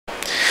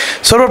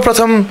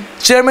सर्वप्रथम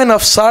chairman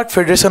of shark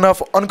federation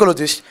of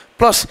oncologist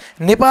plus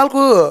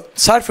नेपालको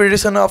shark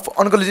federation of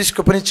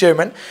अन्कोलोजिस्टको पनि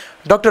chairman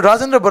doctor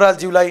Rajendra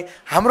बरालज्यूलाई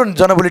हाम्रो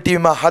जनबोली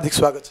टिभीमा हार्दिक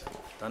स्वागत छ।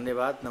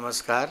 धन्यवाद,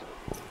 नमस्कार।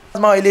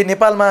 अहिले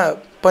नेपालमा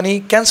पनि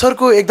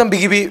क्यान्सरको एकदम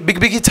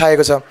बिगबिगी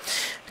छाएको छ।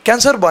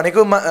 क्यान्सर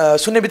भनेको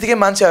सुन्ने बित्तिकै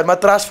मान्छेहरुमा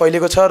त्रास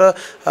फैलेको छ र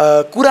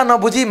कुरा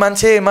नबुझी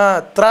मान्छेमा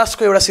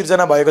त्रासको एउटा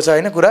सिर्जना भएको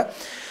छ हैन कुरा।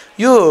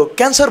 यो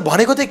क्यान्सर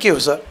भनेको चाहिँ के हो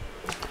सर?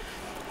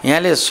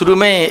 यहाँले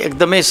सुरुमै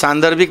एकदमै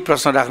सान्दर्भिक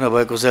प्रश्न राख्नु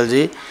भएको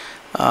कुशलजी।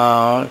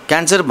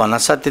 क्यान्सर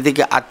भन्नासाथ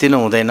त्यतिकै आत्तिनु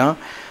हुँदैन।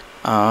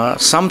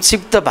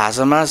 संक्षिप्त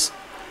भाषामा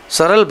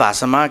सरल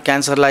भाषामा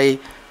क्यान्सरलाई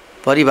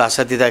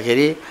परिभाषा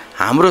दिँदाखेरि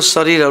हाम्रो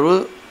शरीरहरू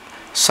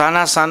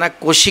साना साना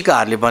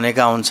कोशिकाहरूले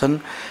बनेका हुन्छन्।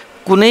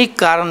 कुनै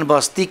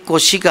कारणवश ती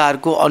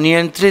कोशिकाहरूको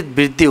अनियन्त्रित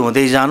वृद्धि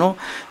हुँदै जानु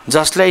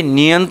जसलाई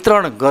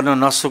नियन्त्रण गर्न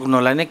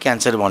नसक्नुलाई नै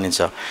क्यान्सर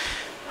भनिन्छ।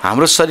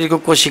 हाम्रो शरीरको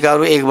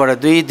कोशिकाहरू 1 बाट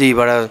 2, 2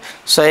 बाट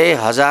 100,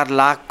 1000,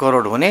 लाख,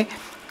 करोड हुने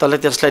तर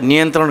त्यसलाई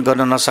नियन्त्रण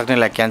गर्न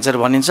नसक्नेलाई क्यान्सर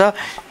भनिन्छ।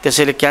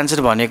 त्यसैले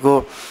क्यान्सर भनेको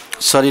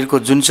शरीरको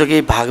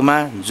जुनसुकै भागमा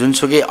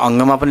जुनसुकै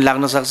अङ्गमा पनि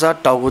लाग्न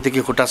सक्छ।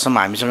 टाउकोदेखि खुट्टासम्म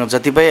हामीसँग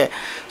जति पनि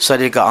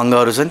शरीरका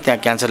अङ्गहरू छन् त्यहाँ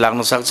क्यान्सर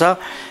लाग्न सक्छ।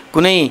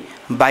 कुनै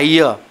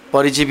बाह्य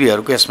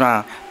परजीवीहरूको यसमा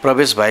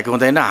प्रवेश भएको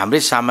हुँदैन। हाम्रै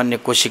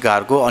सामान्य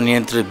कोशिकाहरूको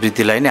अनियन्त्रित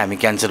वृद्धिलाई नै हामी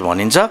क्यान्सर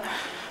भनिन्छ।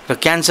 र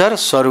क्यान्सर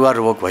सरुवा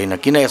रोग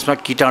होइन, किन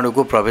यसमा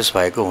कीटाणुको प्रवेश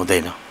भएको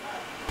हुँदैन।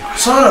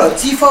 Sir,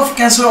 chief of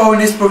cancer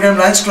awareness programme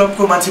Lions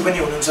क्लबको मान्छे पनि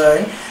हुनुहुन्छ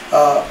है।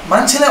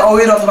 मान्छेलाई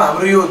अवेर अथवा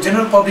हाम्रो यो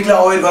जेनरल पब्लिकलाई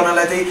अवेर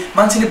गर्नलाई चाहिँ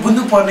मान्छेले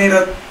बुझ्नुपर्ने र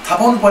थाहा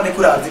पाउनुपर्ने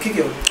कुराहरू चाहिँ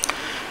के हो?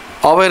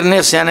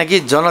 अवेरनेस यानि कि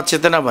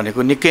जनचेतना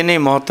भनेको निकै नै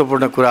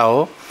महत्त्वपूर्ण कुरा हो।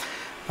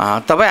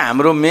 तपाईँ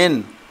हाम्रो मेन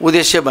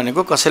उद्देश्य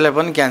भनेको कसैलाई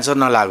पनि क्यान्सर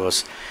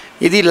नलागोस्।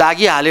 यदि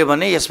लागिहाल्यो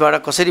भने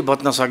यसबाट कसरी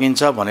बच्न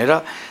सकिन्छ भनेर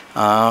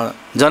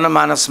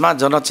जनमानसमा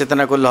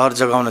जनचेतनाको लहर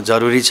जगाउन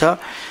जरुरी छ।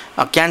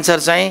 क्यान्सर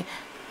चाहिँ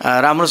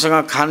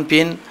राम्रोसँग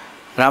खानपिन,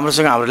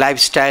 राम्रोसँग हाम्रो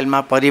लाइफस्टाइलमा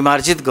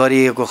परिमार्जित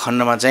गरिएको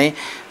खण्डमा चाहिँ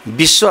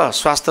विश्व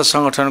स्वास्थ्य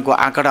सङ्गठनको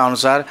आँकडा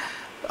अनुसार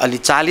अलि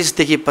 40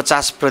 देखि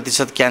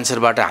 50%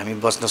 क्यान्सरबाट हामी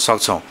बच्न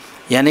सक्छौँ।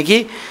 यानि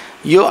कि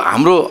यो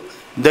हाम्रो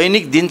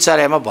दैनिक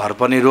दिनचर्यामा भर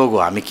पर्ने रोग हो।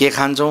 हामी के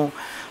खान्छौँ,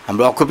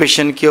 हाम्रो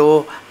अकुपेसन के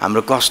हो,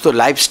 हाम्रो कस्तो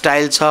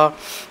लाइफस्टाइल छ,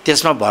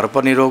 त्यसमा भर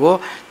पर्ने रोग हो।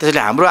 त्यसैले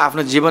हाम्रो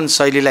आफ्नो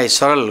जीवनशैलीलाई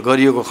सरल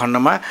गरिएको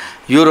खण्डमा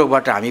यो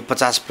रोगबाट हामी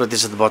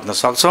 50% बच्न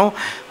सक्छौँ।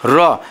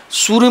 र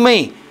सुरुमै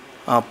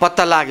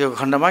पत्ता लागेको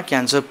खण्डमा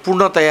क्यान्सर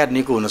पूर्णतया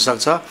निको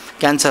हुनसक्छ।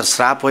 क्यान्सर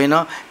श्राप होइन,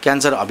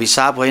 क्यान्सर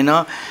अभिशाप होइन।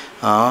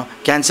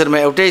 क्यान्सरमा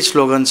एउटै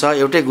स्लोगन छ,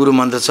 एउटै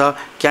गुरुमन्त्र छ,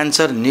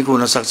 क्यान्सर निको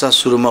हुनसक्छ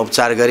सुरुमा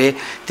उपचार गरे।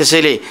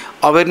 त्यसैले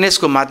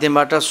अवेरनेसको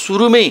माध्यमबाट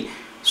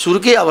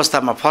सुरुकै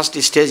अवस्थामा फर्स्ट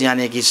स्टेज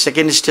यानि कि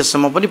सेकेन्ड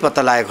स्टेजसम्म पनि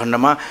पत्ता लागेको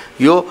खण्डमा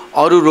यो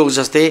अरू रोग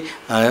जस्तै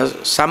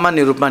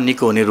सामान्य रूपमा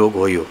निको हुने रोग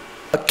हो। यो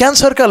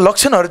क्यान्सरका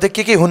लक्षणहरू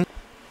चाहिँ के हुन्?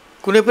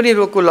 कुनै पनि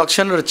रोगको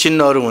लक्षण र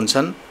चिन्हहरू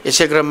हुन्छन्।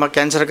 यसै क्रममा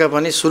क्यान्सरका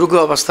पनि सुरुको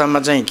अवस्थामा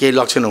चाहिँ केही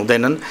लक्षण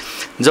हुँदैनन्।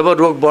 जब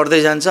रोग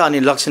बढ्दै जान्छ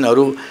अनि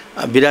लक्षणहरू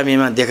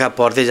बिरामीमा देखा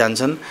पर्दै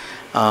जान्छन्।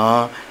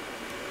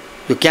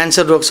 यो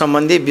क्यान्सर रोग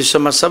सम्बन्धी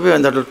विश्वमा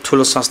सबैभन्दा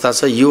ठुलो संस्था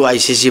छ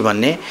UICC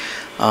भन्ने।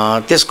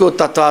 त्यसको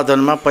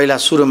तत्त्वावधानमा पहिला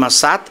सुरुमा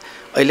 7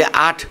 अहिले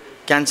 8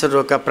 क्यान्सर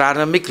रोगका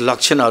प्रारम्भिक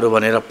लक्षणहरू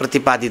भनेर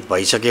प्रतिपादित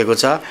भइसकेको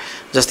छ।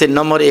 जस्तै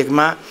नम्बर 1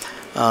 मा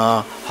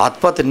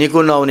हतपत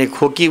निको नहुने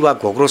खोकी वा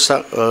घोक्रो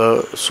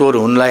स्वर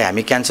हुनुलाई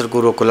हामी क्यान्सरको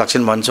रोगको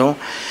लक्षण भन्छौँ।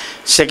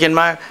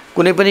 सेकेन्डमा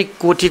कुनै पनि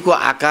कोठीको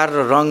आकार र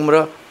रङ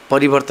र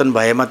परिवर्तन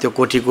भएमा त्यो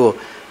कोठीको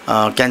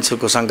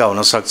क्यान्सरको शङ्का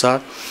हुनसक्छ।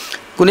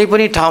 कुनै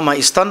पनि ठाउँमा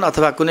स्तन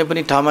अथवा कुनै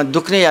पनि ठाउँमा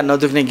दुख्ने या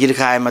नदुख्ने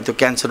गिर्खा आएमा त्यो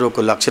क्यान्सर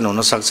रोगको लक्षण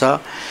हुनसक्छ।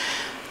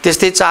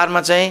 त्यस्तै 4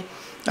 मा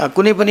चाहिँ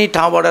कुनै पनि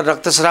ठाउँबाट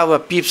रक्तस्राव वा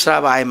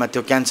पिपस्राव आएमा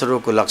त्यो क्यान्सर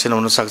रोगको लक्षण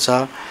हुनसक्छ।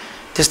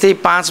 त्यस्तै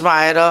 5 मा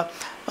आएर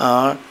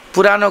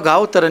पुरानो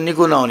घाउ तर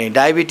निको नहुने,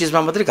 डायबिटिजमा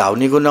मात्रै घाउ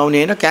निको नहुने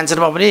होइन,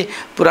 क्यान्सरमा पनि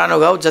पुरानो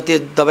घाउ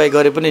जति दबाई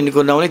गरे पनि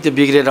निको नहुने, त्यो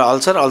बिग्रेर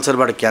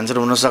अल्सरबाट क्यान्सर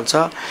हुनसक्छ।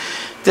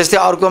 त्यस्तै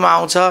अर्कोमा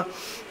आउँछ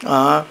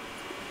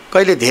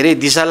कहिले धेरै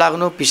दिशा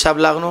लाग्नु,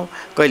 पिसाब लाग्नु,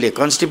 कहिले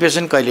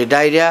कन्स्टिपेसन, कहिले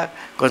डायरिया,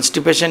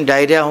 कन्स्टिपेसन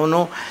डायरिया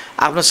हुनु,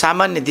 आफ्नो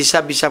सामान्य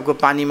दिशा पिसाबको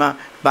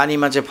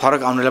बानीमा चाहिँ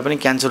फरक आउनुलाई पनि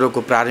क्यान्सर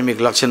रोगको प्रारम्भिक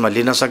लक्षणमा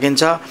लिन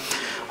सकिन्छ।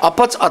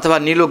 अपच अथवा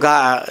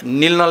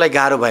निल्नलाई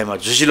गाह्रो भएमा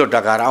झुसिलो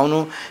डकार आउनु,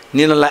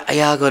 निल्नलाई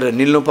आया गरेर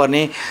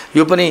निल्नुपर्ने,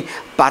 यो पनि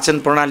पाचन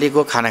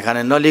प्रणालीको खाना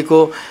खाने नलीको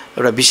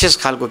एउटा विशेष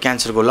खालको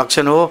क्यान्सरको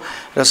लक्षण हो।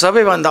 र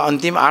सबैभन्दा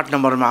अन्तिम 8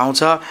 नम्बरमा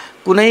आउँछ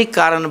कुनै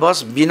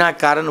कारणवश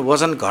बिना कारण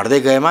वजन घट्दै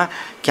गएमा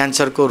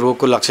क्यान्सरको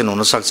रोगको लक्षण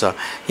हुनसक्छ।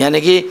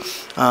 यानि कि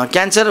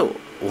क्यान्सर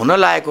हुन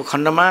लागेको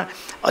खण्डमा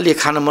अलि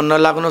खान मन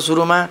नलाग्नु,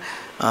 सुरुमा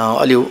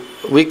अलि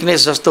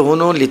विकनेस जस्तो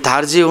हुनु,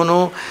 लिथार्जी हुनु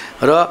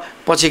र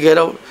पछि गएर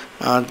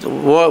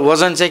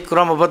वजन चाहिँ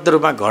क्रमबद्ध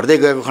रूपमा घट्दै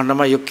गएको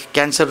खण्डमा यो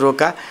क्यान्सर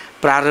रोगका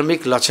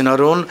प्रारम्भिक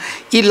लक्षणहरू हुन्।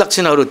 यी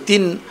लक्षणहरू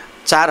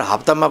 3-4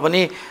 हप्तामा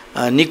पनि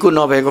निको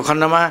नभएको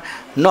खण्डमा,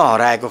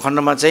 नहराएको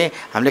खण्डमा चाहिँ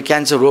हामीले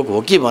क्यान्सर रोग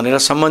हो कि भनेर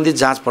सम्बन्धित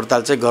जाँच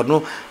पडताल चाहिँ गर्नु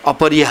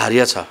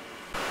अपरिहार्य छ।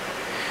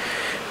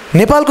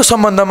 नेपालको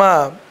सम्बन्धमा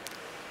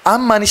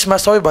आम मानिसमा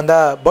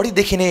सबैभन्दा बढी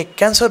देखिने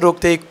क्यान्सर रोग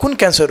चाहिँ कुन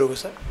क्यान्सर रोग हो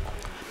सर?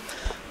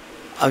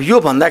 अब यो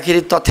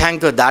भन्दाखेरि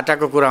तथ्याङ्क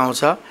डाटाको कुरा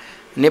आउँछ।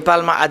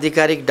 नेपालमा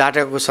आधिकारिक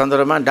डाटाको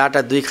सन्दर्भमा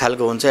डाटा दुई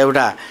खालको हुन्छ।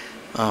 एउटा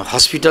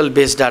हस्पिटल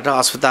बेस्ड डाटा,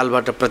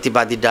 अस्पतालबाट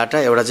प्रतिपादित डाटा,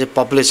 एउटा चाहिँ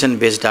पपुलेसन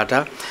बेस्ड डाटा।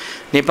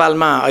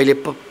 नेपालमा अहिले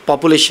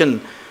पपुलेसन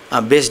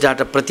बेस्ड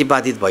डाटा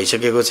प्रतिपादित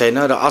भइसकेको छैन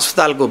र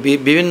अस्पतालको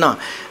विभिन्न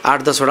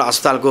 8-10वटा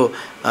अस्पतालको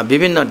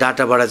विभिन्न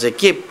डाटाबाट चाहिँ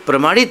के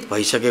प्रमाणित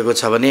भइसकेको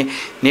छ भने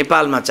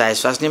नेपालमा चाहे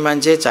स्वास्नी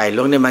मान्छे चाहे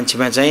लोग्ने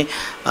मान्छेमा चाहिँ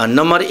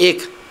नम्बर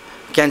 1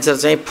 क्यान्सर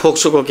चाहिँ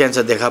फोक्सोको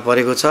क्यान्सर देखा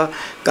परेको छ।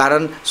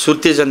 कारण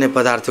सुर्तीजन्य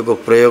पदार्थको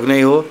प्रयोग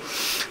नै हो।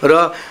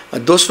 र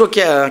दोस्रो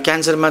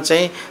क्यान्सरमा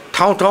चाहिँ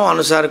ठाउँ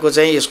अनुसारको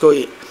चाहिँ यसको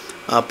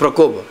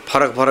प्रकोप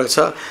फरक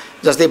छ।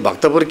 जस्तै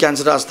भक्तपुर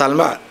क्यान्सर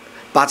अस्पतालमा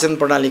पाचन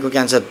प्रणालीको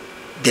क्यान्सर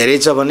धेरै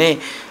छ भने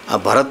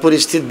भरतपुर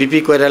स्थित बीपी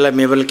कोइराला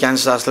मेमोरियल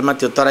क्यान्सर अस्पतालमा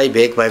त्यो तराई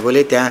भेग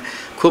भएकोले त्यहाँ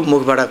खुब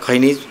मुखबाट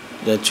खैनी,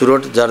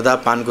 चुरोट, जर्दा,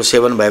 पानको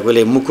सेवन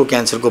भएकोले मुखको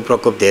क्यान्सरको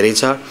प्रकोप धेरै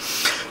छ।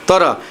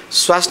 तर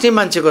स्वास्नी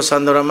मान्छेको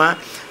सन्दर्भमा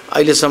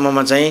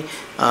अहिलेसम्ममा चाहिँ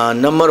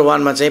नम्बर 1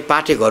 मा चाहिँ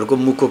पाठेघरको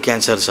मुखको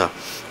क्यान्सर छ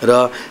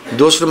र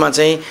दोस्रोमा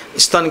चाहिँ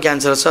स्तन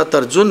क्यान्सर छ।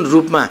 तर जुन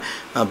रूपमा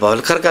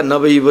भर्खरका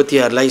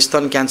नवयुवतीहरूलाई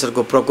स्तन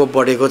क्यान्सरको प्रकोप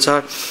बढेको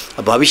छ,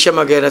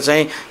 भविष्यमा गएर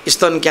चाहिँ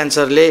स्तन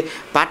क्यान्सरले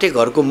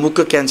पाठेघरको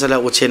मुखको क्यान्सरलाई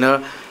ओछेन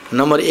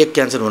नम्बर 1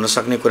 क्यान्सर हुन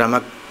सक्ने कुरामा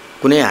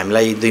कुनै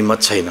हामीलाई दुई मत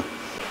छैन।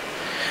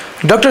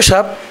 डाक्टर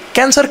साहब,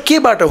 क्यान्सर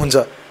केबाट हुन्छ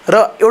र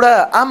एउटा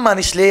आम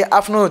मानिसले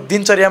आफ्नो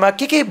दिनचर्यामा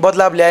के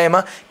बदलाव ल्याएमा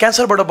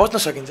क्यान्सरबाट बच्न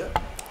सकिन्छ?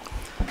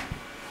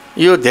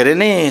 यो धेरै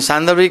नै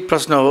सान्दर्भिक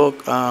प्रश्न हो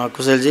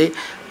कुशलजी।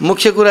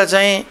 मुख्य कुरा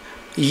चाहिँ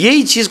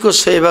यही चीजको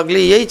सहयोगले,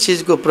 यही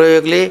चीजको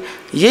प्रयोगले,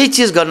 यही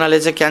चीज गर्नाले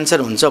चाहिँ क्यान्सर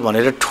हुन्छ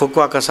भनेर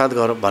ठोक्वाका साथ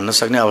भन्न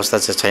सक्ने अवस्था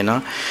चाहिँ छैन।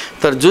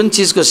 तर जुन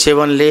चीजको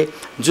सेवनले,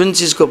 जुन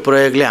चीजको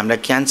प्रयोगले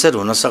हामीलाई क्यान्सर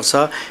हुन सक्छ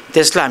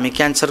त्यसलाई हामी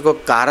क्यान्सरको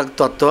कारक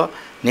तत्त्व,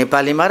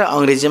 नेपालीमा र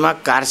अङ्ग्रेजीमा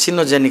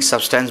कार्सिनोजेनिक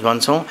सब्सटेन्स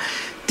भन्छौँ।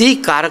 ती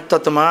कारक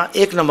तत्त्वमा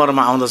 1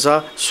 नम्बरमा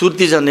आउँदछ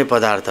सुर्तीजन्य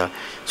पदार्थ।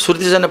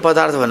 सुर्तीजन्य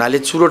पदार्थ भन्नाले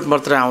चुरोट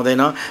मात्रै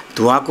आउँदैन,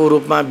 धुवाको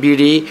रूपमा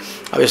बिडी,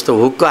 अब यस्तो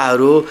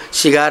हुक्काहरू,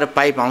 सिगार,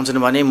 पाइप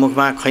आउँछन् भने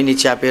मुखमा खैनी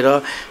च्यापेर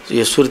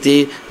यो सुर्ती,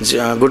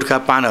 गुटखा,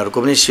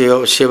 पानहरूको पनि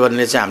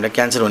सेवनले चाहिँ हामीलाई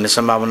क्यान्सर हुने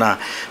सम्भावना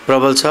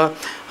प्रबल छ।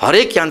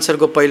 हरेक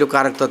क्यान्सरको पहिलो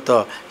कारक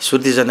तत्त्व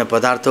सुर्तीजन्य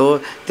पदार्थ हो।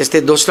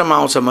 त्यस्तै दोस्रोमा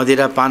आउँछ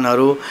मदिरा,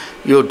 पानहरू।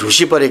 यो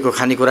ढुसी परेको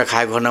खानेकुरा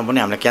खाएको खण्डमा पनि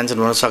हामीलाई क्यान्सर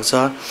हुन सक्छ।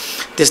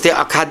 त्यस्तै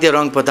अखाद्य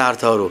रङ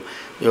पदार्थहरू,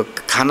 यो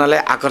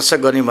खानालाई आकर्षक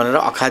गर्ने भनेर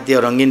अखाद्य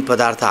रङ्गीन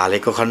पदार्थ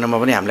हालेको खण्डमा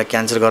पनि हामीलाई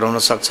क्यान्सर गराउन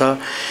सक्छ।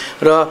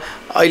 र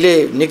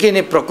अहिले निकै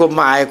नै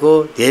प्रकोपमा आएको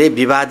धेरै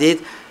विवादित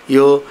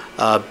यो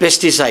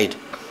पेस्टिसाइड,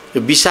 यो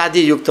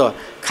विषादीयुक्त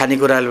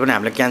खानेकुराले पनि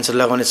हामीलाई क्यान्सर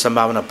लगाउने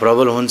सम्भावना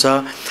प्रबल हुन्छ।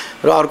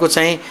 र अर्को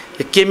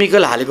चाहिँ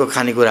केमिकल हालेको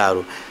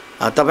खानेकुराहरू।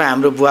 तपाईँ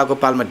हाम्रो बुवाको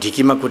पालमा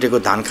ढिकीमा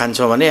कुटेको धान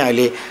खान्छौँ भने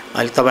अहिले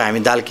तपाईँ हामी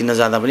दाल किन्न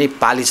जाँदा पनि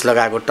पालिस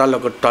लगाएको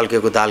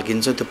टल्केको दाल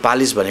किन्छौँ। त्यो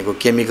पालिस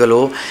भनेको केमिकल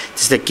हो।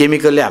 त्यस्तै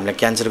केमिकलले हामीलाई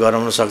क्यान्सर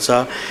गराउन सक्छ।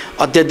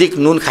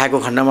 अत्यधिक नुन खाएको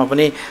खण्डमा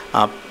पनि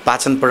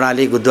पाचन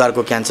प्रणाली,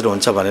 गुद्वारको क्यान्सर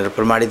हुन्छ भनेर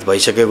प्रमाणित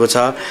भइसकेको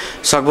छ।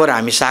 सकभर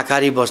हामी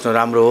शाकाहारी बस्नु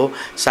राम्रो हो।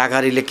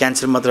 शाकाहारीले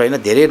क्यान्सर मात्र होइन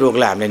धेरै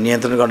रोगलाई हामीले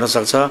नियन्त्रण गर्न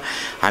सक्छ।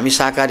 हामी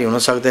शाकाहारी हुन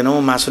सक्दैनौँ,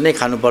 मासु नै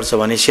खानुपर्छ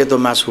भने सेतो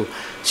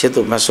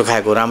मासु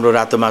खाएको राम्रो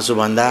रातो मासु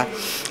भन्दा।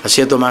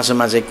 सेतो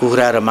मासुमा चाहिँ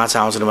कुखुरा र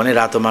माछा आउँछन् भने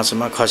रातो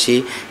मासुमा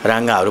खसी,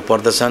 राङ्गाहरू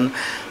पर्दछन्।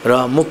 र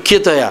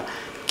मुख्यतया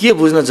के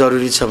बुझ्न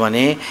जरुरी छ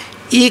भने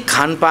यी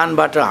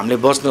खानपानबाट हामीले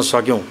बच्न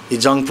सक्यौँ, यी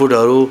जङ्क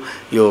फुडहरू,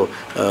 यो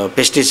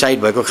पेस्टिसाइड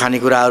भएको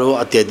खानेकुराहरू,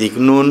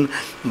 अत्याधिक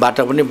नुनबाट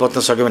पनि बच्न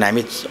सक्यौँ भने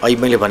हामी अहिले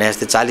मैले भने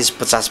जस्तै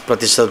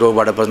 40-50%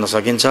 रोगबाट बच्न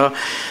सकिन्छ।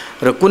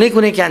 र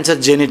कुनै क्यान्सर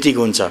जेनेटिक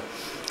हुन्छ,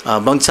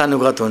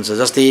 वंशानुगत हुन्छ।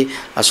 जस्तै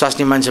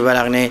स्वास्नी मान्छेमा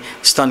लाग्ने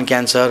स्तन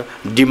क्यान्सर,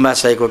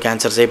 डिम्बाशयको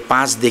क्यान्सर चाहिँ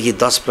 5 देखि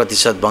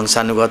 10%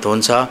 वंशानुगत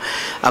हुन्छ।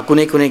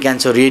 कुनै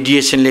क्यान्सर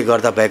रेडिएसनले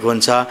गर्दा भएको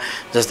हुन्छ।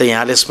 जस्तै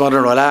यहाँले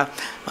स्मरण होला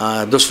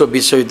दोस्रो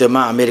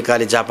विश्वयुद्धमा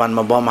अमेरिकाले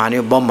जापानमा बम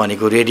हान्यो। बम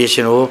भनेको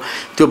रेडिएसन हो।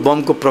 त्यो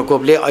बमको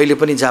प्रकोपले अहिले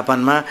पनि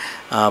जापानमा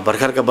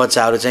भर्खरका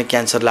बच्चाहरू चाहिँ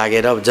क्यान्सर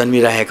लागेर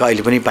जन्मिरहेका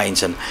अहिले पनि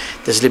पाइन्छन्।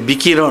 त्यसले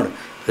विकिरण,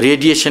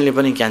 रेडिएसनले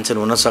पनि क्यान्सर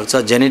हुन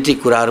सक्छ।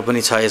 जेनेटिक कुराहरू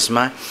पनि छ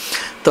यसमा।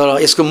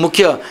 तर यसको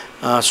मुख्य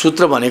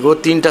सूत्र भनेको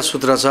 3टा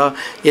सूत्र छ।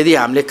 यदि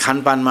हामीले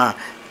खानपानमा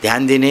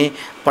ध्यान दिने,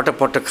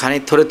 पटक खाने,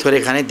 थोरै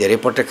खाने, धेरै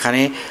पटक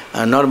खाने,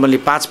 नर्मली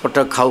 5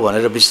 पटक खाऊ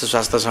भनेर विश्व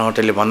स्वास्थ्य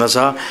सङ्गठनले भन्दछ।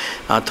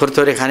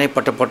 थोरै खाने,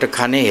 पटक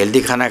खाने,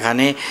 हेल्दी खाना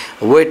खाने,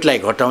 वेटलाई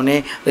घटाउने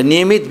र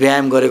नियमित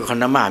व्यायाम गरेको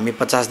खण्डमा हामी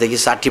 50 देखि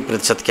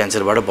 60%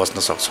 क्यान्सरबाट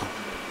बच्न सक्छौँ।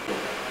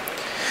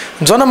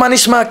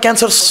 जनमानिसमा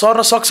क्यान्सर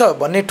सर्न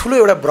सक्छ भन्ने ठुलो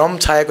एउटा भ्रम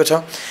छाएको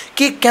छ।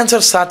 के क्यान्सर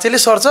साँच्चैले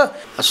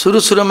सर्छ?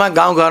 सुरुमा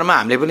गाउँघरमा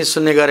हामीले पनि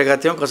सुन्ने गरेका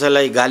थियौँ,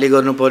 कसैलाई गाली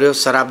गर्नु पर्यो,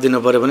 शराब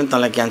दिनु पर्यो भने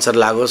तँलाई क्यान्सर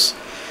लागोस्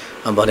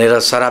भनेर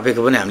सरापेको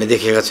पनि हामीले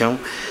देखेका छौँ।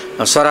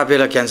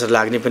 सरापेर क्यान्सर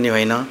लाग्ने पनि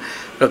होइन।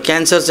 र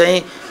क्यान्सर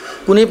चाहिँ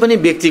कुनै पनि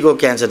व्यक्तिको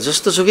क्यान्सर,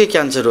 जस्तोसुकै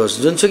क्यान्सर होस्,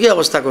 जुनसुकै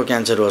अवस्थाको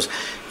क्यान्सर होस्,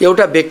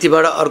 एउटा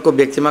व्यक्तिबाट अर्को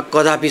व्यक्तिमा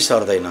कदापि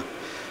सर्दैन।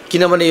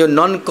 किनभने यो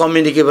नन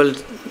कम्युनिकेबल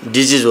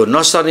डिजिज हो,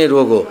 नसर्ने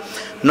रोग हो।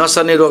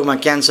 नसर्ने रोगमा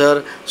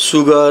क्यान्सर,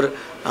 सुगर,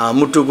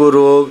 मुटुको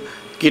रोग,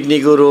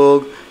 किडनीको रोग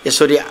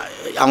यसरी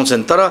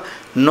आउँछन्। तर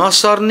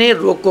नसर्ने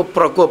रोगको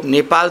प्रकोप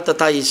नेपाल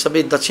तथा यी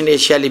सबै दक्षिण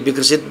एसियाली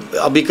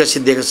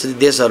अविकसित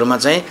देशहरूमा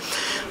चाहिँ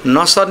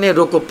नसर्ने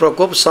रोगको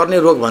प्रकोप सर्ने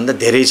रोगभन्दा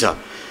धेरै छ।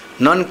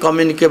 नन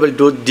कम्युनिकेबल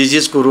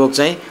डिजिजको रोग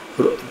चाहिँ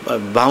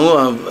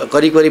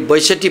करिब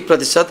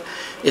 62%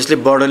 यसले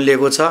बर्डन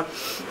लिएको छ।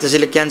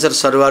 त्यसैले क्यान्सर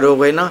सरुवा रोग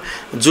होइन,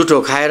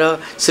 जुठो खाएर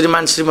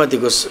श्रीमान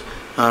श्रीमतीको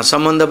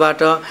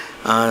सम्बन्धबाट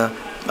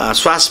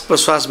श्वास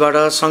प्रश्वासबाट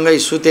सँगै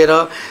सुतेर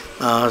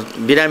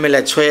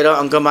बिरामीलाई छोएर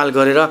अङ्कमाल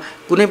गरेर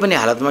कुनै पनि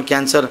हालतमा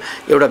क्यान्सर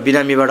एउटा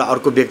बिरामीबाट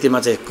अर्को व्यक्तिमा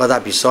चाहिँ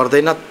कदापि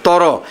सर्दैन।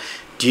 तर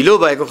ढिलो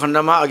भएको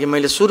खण्डमा अघि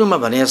मैले सुरुमा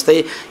भने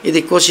जस्तै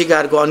यदि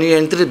कोशिकाहरूको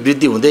अनियन्त्रित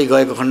वृद्धि हुँदै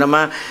गएको खण्डमा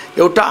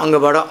एउटा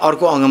अङ्गबाट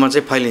अर्को अङ्गमा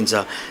चाहिँ फैलिन्छ।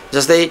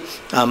 जस्तै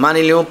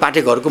मानिलिउँ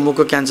पाठेघरको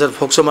मुखको क्यान्सर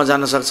फोक्सोमा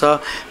जान सक्छ,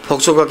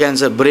 फोक्सोको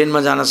क्यान्सर ब्रेनमा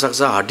जान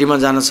सक्छ, हड्डीमा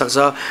जान सक्छ,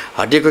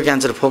 हड्डीको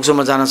क्यान्सर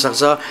फोक्सोमा जान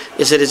सक्छ।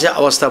 यसरी चाहिँ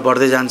अवस्था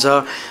बढ्दै जान्छ।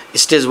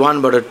 स्टेज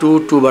 1 बाट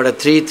 2, 2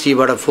 बाट 3, 3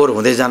 बाट 4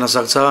 हुँदै जान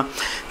सक्छ।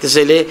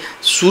 त्यसैले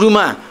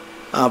सुरुमा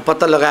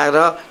पत्ता लगाएर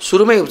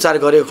सुरुमै उपचार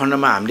गरेको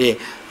खण्डमा हामीले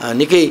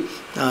निकै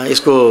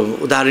यसको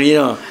उदाहरणीय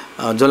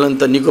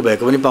ज्वलन्त निको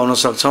भएको पनि पाउन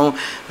सक्छौँ।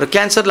 र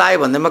क्यान्सर लाग्यो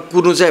भन्दैमा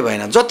कुर्नु चाहिँ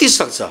भएन, जति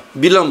सक्छ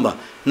विलम्ब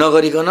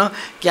नगरिकन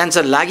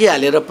क्यान्सर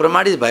लागिहालेर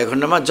प्रमाणित भएको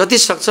खण्डमा जति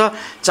सक्छ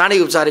चाँडै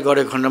उपचार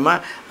गरेको खण्डमा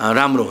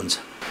राम्रो हुन्छ।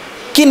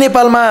 के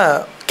नेपालमा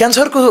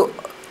क्यान्सरको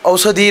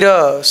औषधि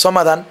र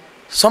समाधान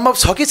सम्भव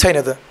छ कि छैन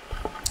त?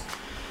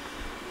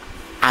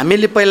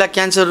 हामीले पहिला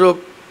क्यान्सर रोग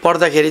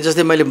पढ्दाखेरि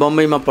जस्तै मैले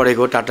बम्बईमा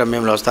पढेको टाटा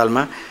मेमोरियल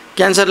अस्पतालमा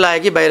क्यान्सर लाग्यो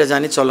कि बाहिर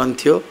जाने चलन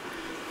थियो।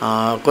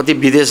 कति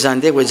विदेश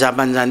जान्थे, कोही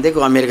जापान जान्थे,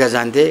 कोही अमेरिका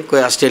जान्थे,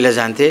 कोही अस्ट्रेलिया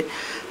जान्थे।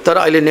 तर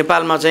अहिले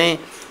नेपालमा चाहिँ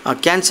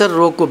क्यान्सर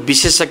रोगको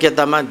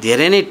विशेषज्ञतामा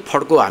धेरै नै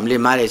फड्को हामीले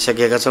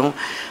मारिसकेका छौँ।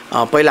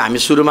 पहिला हामी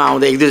सुरुमा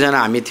आउँदा 1-2 जना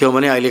हामी थियौँ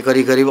भने अहिले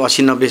करिब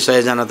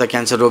 80-90-100 जना त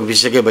क्यान्सर रोग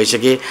विशेषज्ञ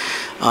भइसके।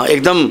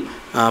 एकदम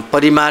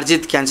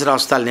परिमार्जित क्यान्सर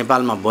अस्पताल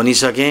नेपालमा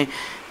बनिसके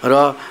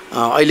र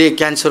अहिले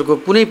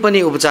क्यान्सरको कुनै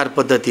पनि उपचार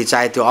पद्धति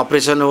चाहे त्यो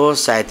अपरेसन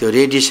होस्, चाहे त्यो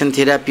रेडिएसन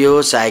थेरापी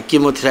होस्, चाहे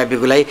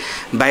किमोथेरापीको लागि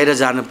बाहिर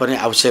जानुपर्ने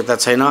आवश्यकता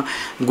छैन।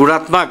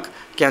 गुणात्मक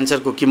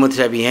क्यान्सरको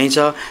किमोथेरापी यहीँ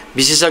छ।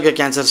 विशेषज्ञ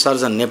क्यान्सर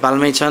सर्जन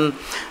नेपालमै छन्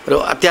र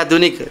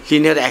अत्याधुनिक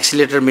लिनियर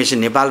एक्सिलेटर मेसिन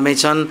नेपालमै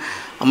छन्।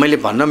 मैले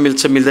भन्न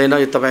मिल्छ मिल्दैन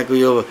यो तपाईँको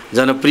यो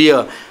जनप्रिय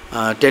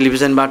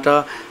टेलिभिजनबाट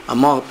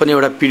म पनि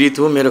एउटा पीडित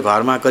हुँ। मेरो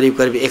घरमा करिब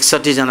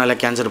 61 जनालाई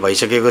क्यान्सर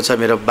भइसकेको छ,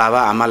 मेरो बाबा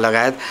आमा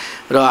लगायत।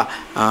 र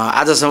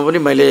आजसम्म पनि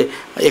मैले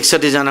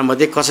 61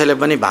 जनामध्ये कसैलाई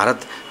पनि भारत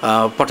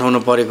पठाउनु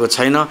परेको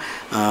छैन।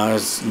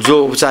 जो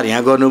उपचार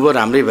यहाँ गर्नुभयो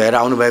राम्रै भएर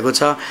आउनुभएको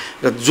छ।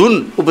 र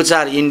जुन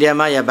उपचार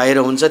इन्डियामा या बाहिर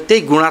हुन्छ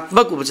त्यही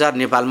गुणात्मक उपचार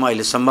नेपालमा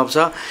अहिले सम्भव छ।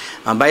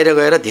 बाहिर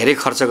गएर धेरै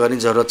खर्च गर्ने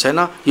जरुरत छैन,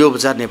 यो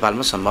उपचार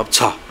नेपालमा सम्भव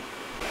छ।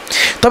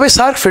 तपाईँ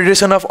सार्क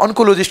फेडरेसन अफ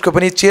अन्कोलोजिस्टको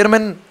पनि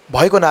चेयरम्यान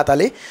भएको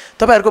नाताले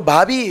तपाईँहरूको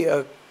भावी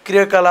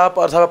क्रियाकलाप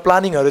अथवा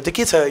प्लानिङहरू चाहिँ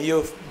के छ यो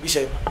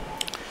विषयमा?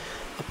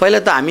 पहिला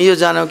त हामी यो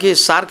जानौँ कि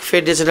सार्क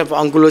फेडरेसन अफ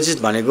अन्कोलोजिस्ट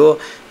भनेको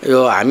यो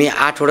हामी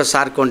 8वटा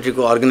सार्क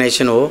कन्ट्रीको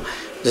अर्गनाइजेसन हो।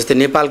 जस्तै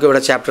नेपालको एउटा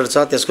च्याप्टर छ,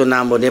 त्यसको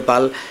नाम हो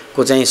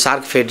नेपालको चाहिँ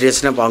shark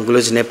federation of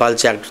oncology Nepal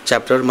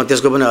chapter, म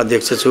त्यसको पनि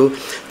अध्यक्ष छु।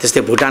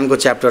 त्यस्तै भुटानको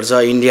च्याप्टर छ,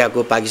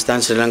 इन्डियाको, पाकिस्तान,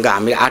 श्रीलङ्का,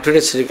 हामी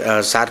 8वटै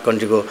सार्क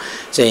कन्ट्रीको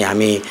चाहिँ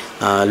हामी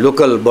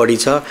लोकल बडी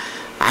छ।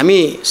 हामी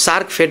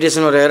सार्क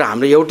फेडरेसनमा रहेर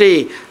हाम्रो एउटै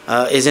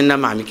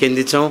एजेन्डामा हामी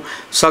केन्द्रित छौँ।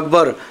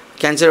 सकभर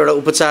क्यान्सर एउटा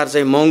उपचार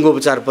चाहिँ महँगो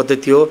उपचार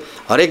पद्धति हो।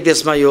 हरेक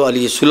देशमा यो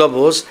अलि सुलभ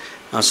होस्,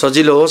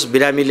 सजिलो होस्,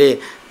 बिरामीले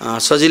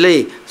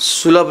सजिलै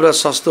सुलभ र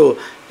सस्तो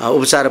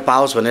उपचार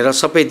पाओस् भनेर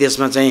सबै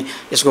देशमा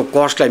चाहिँ यसको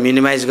कस्टलाई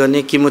मिनिमाइज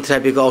गर्ने,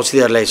 किमोथेरापीको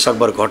औषधिहरूलाई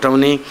सकभर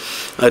घटाउने,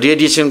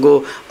 रेडिएसनको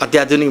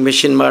अत्याधुनिक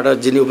मेसिनबाट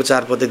जुन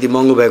उपचार पद्धति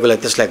महँगो भएकोलाई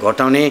त्यसलाई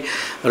घटाउने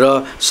र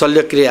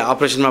शल्यक्रिया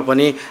अपरेसनमा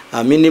पनि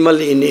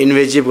मिनिमल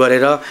इन्भेजिभ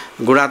गरेर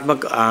गुणात्मक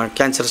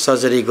क्यान्सर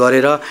सर्जरी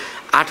गरेर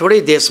 8वटै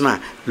देशमा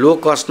लो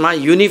कस्टमा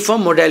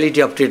युनिफर्म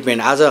मोडालिटी अफ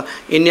ट्रिटमेन्ट। आज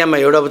इन्डियामा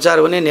एउटा उपचार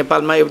हुने,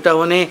 नेपालमा एउटा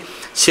हुने,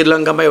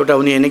 श्रीलङ्कामा एउटा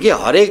हुने होइन कि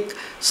हरेक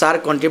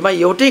सार्क कन्ट्रीमा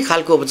एउटै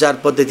खालको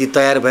उपचार पद्धति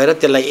तयार भएर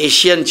त्यसलाई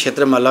एसियन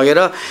क्षेत्रमा लगेर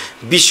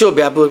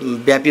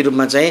विश्वव्यापी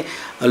रूपमा चाहिँ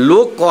लो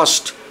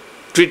कस्ट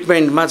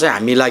ट्रिटमेन्टमा चाहिँ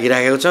हामी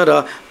लागिरहेको छौँ।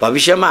 र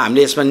भविष्यमा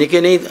हामीले यसमा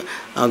निकै नै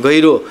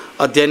गहिरो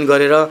अध्ययन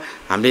गरेर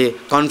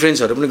हामीले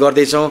कन्फरेन्सहरू पनि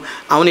गर्दैछौँ।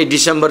 आउने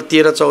डिसेम्बर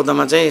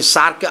 13-14मा चाहिँ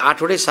सार्क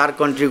 8वटै सार्क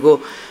कन्ट्रीको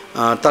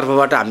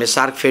तर्फबाट हामीले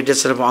सार्क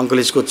फेडरेसन अफ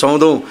अन्कोलोजीको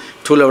 14औं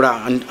ठुलो एउटा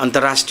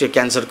अन्तर्राष्ट्रिय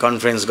क्यान्सर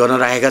कन्फरेन्स गर्न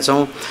राखेका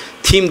छौँ।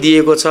 थिम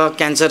दिएको छ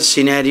cancer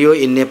scenario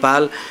in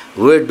Nepal,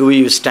 where do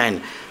you stand.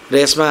 र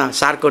यसमा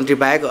सार्क कन्ट्री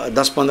बाहेक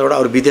 10-15वटा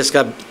अरू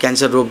विदेशका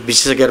क्यान्सर रोग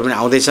विशेषज्ञहरू पनि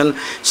आउँदैछन्।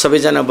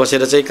 सबैजना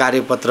बसेर चाहिँ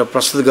कार्यपत्र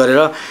प्रस्तुत गरेर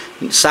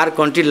सार्क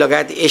कन्ट्री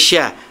लगायत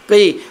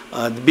एसियाकै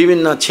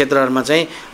विभिन्न क्षेत्रहरूमा चाहिँ